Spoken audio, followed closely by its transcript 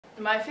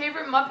My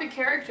favorite Muppet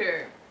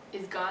character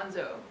is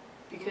Gonzo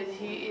because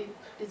he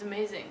is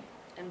amazing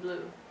and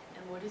blue.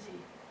 And what is he?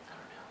 I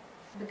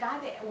don't know. The guy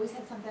that always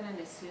had something in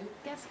his soup?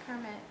 Guess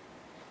Kermit.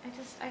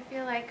 I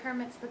feel like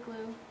Kermit's the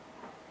glue.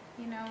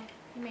 You know,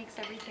 he makes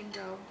everything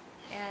go.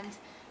 And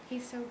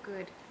he's so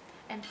good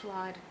and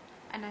flawed.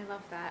 And I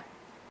love that.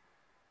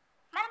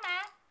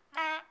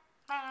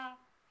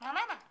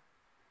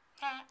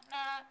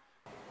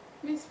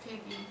 Miss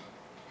Piggy.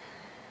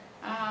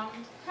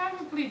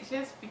 Probably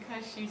just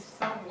because she's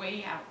so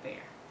way out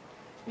there.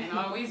 And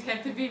always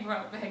had to be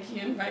brought back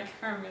in by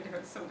Kermit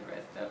or some of the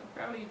rest of it.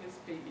 Probably Miss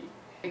Piggy.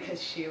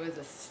 Because she was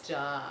a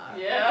star.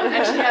 Yeah.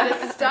 And she had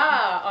a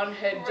star on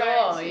her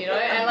door, Right. you know?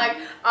 And like,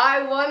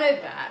 I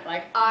wanted that.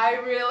 Like, I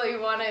really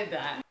wanted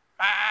that.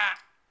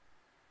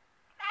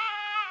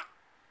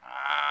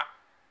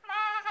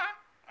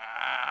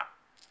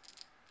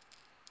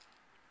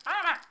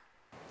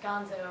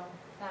 Gonzo,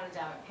 without a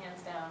doubt,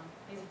 hands down.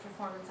 He's a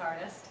performance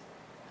artist,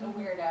 a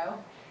weirdo,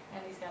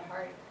 and he's got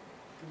heart.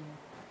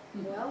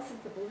 Well, since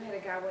the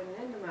blue-headed guy wasn't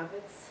in the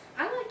Muppets,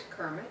 I liked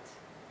Kermit.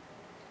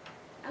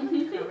 I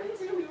liked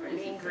Kermit.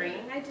 Mean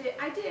Green. I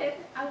did.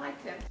 I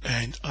liked him.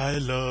 And I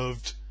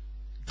loved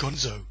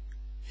Gonzo.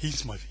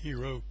 He's my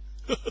hero.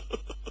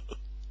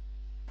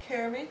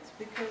 Kermit,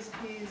 because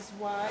he's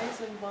wise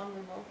and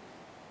vulnerable.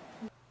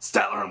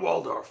 Statler and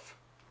Waldorf.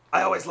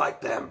 I always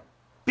liked them.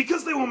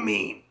 Because they were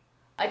mean.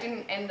 I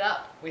didn't end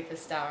up with a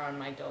star on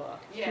my door.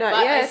 Yeah. But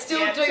I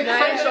still do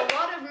punch a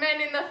lot of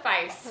men in the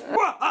face.